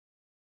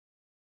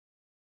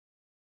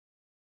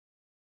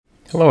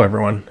Hello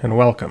everyone, and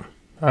welcome.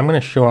 I'm going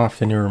to show off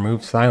the new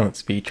Remove Silence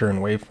feature in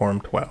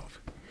Waveform 12.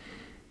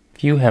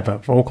 If you have a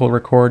vocal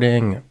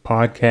recording, a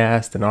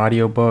podcast, an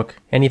audiobook,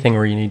 anything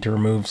where you need to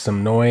remove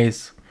some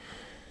noise,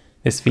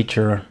 this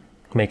feature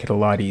will make it a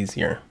lot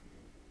easier.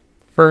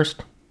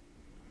 First,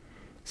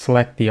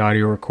 select the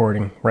audio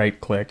recording,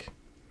 right-click,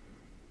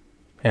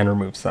 and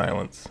remove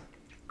silence.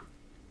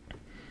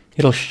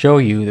 It'll show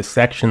you the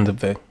sections of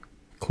the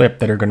clip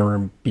that are going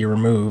to be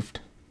removed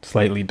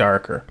slightly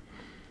darker.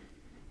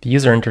 The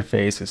user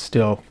interface is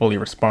still fully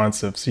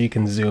responsive, so you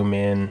can zoom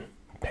in,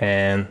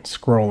 pan,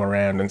 scroll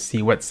around, and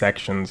see what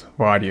sections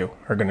of audio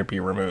are going to be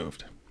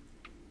removed.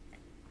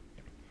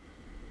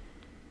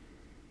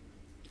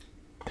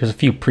 There's a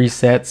few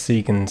presets so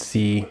you can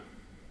see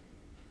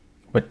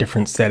what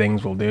different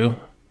settings will do.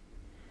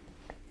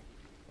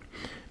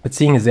 But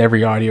seeing as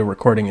every audio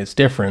recording is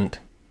different,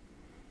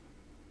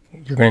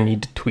 you're going to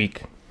need to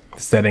tweak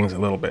the settings a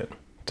little bit.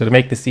 So to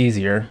make this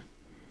easier,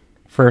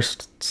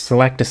 first,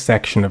 select a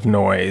section of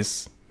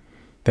noise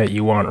that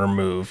you want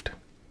removed.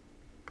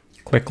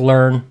 Click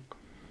Learn.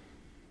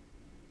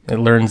 It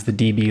learns the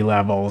dB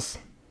levels,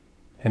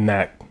 and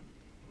that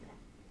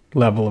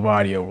level of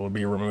audio will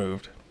be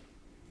removed.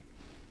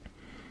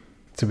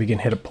 So we can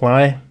hit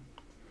Apply,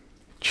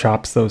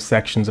 chops those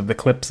sections of the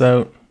clips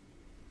out,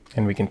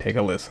 and we can take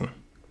a listen.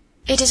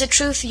 It is a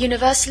truth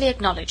universally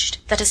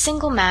acknowledged that a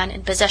single man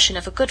in possession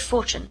of a good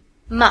fortune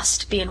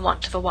must be in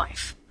want of a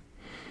wife.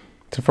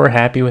 So if we're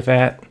happy with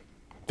that,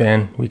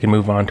 then we can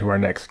move on to our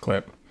next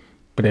clip.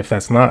 But if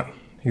that's not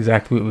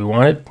exactly what we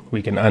wanted,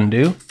 we can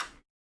undo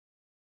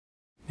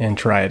and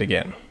try it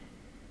again.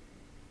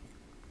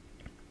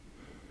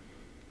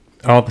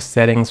 All the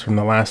settings from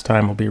the last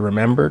time will be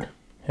remembered,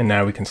 and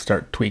now we can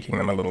start tweaking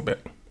them a little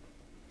bit.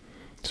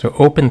 So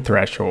open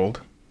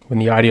threshold, when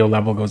the audio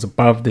level goes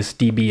above this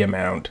dB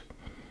amount,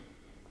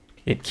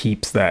 it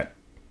keeps that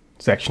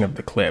section of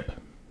the clip.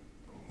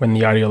 When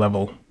the audio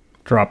level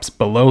drops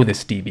below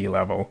this dB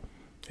level,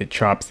 it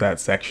chops that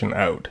section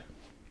out.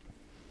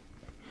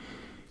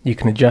 You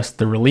can adjust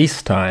the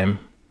release time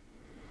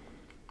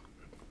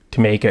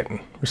to make it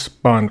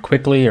respond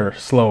quickly or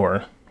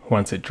slower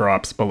once it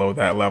drops below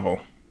that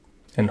level.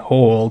 And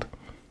hold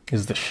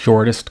is the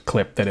shortest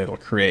clip that it'll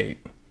create.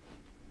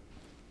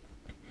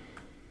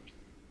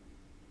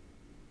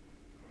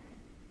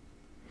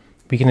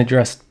 We can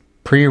adjust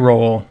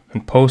pre-roll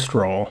and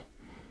post-roll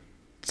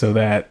so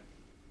that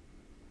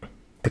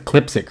the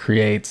clips it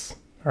creates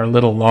are a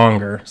little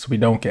longer so we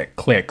don't get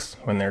clicks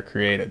when they're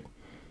created.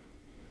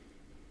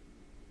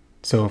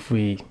 So if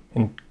we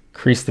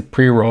increase the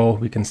pre-roll,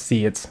 we can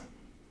see it's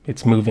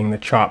moving the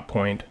chop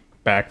point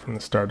back from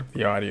the start of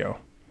the audio.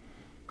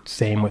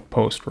 Same with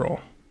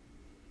post-roll.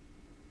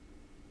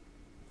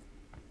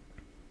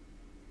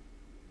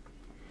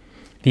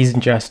 These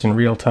adjust in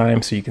real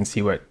time so you can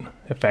see what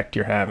effect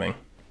you're having.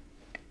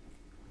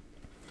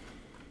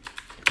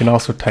 You can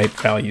also type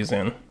values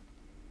in.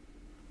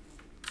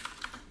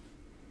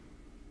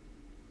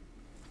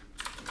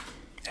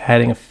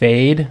 Adding a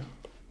fade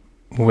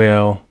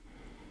will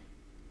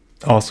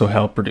also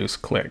help reduce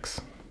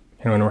clicks.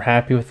 And when we're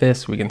happy with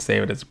this, we can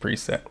save it as a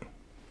preset.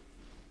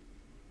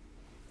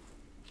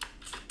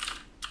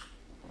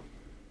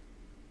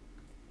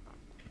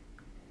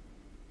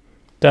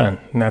 Done.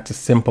 And that's a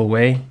simple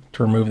way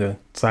to remove the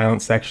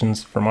silent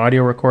sections from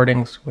audio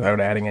recordings without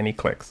adding any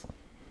clicks.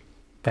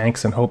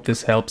 Thanks, and hope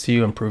this helps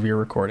you improve your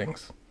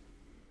recordings.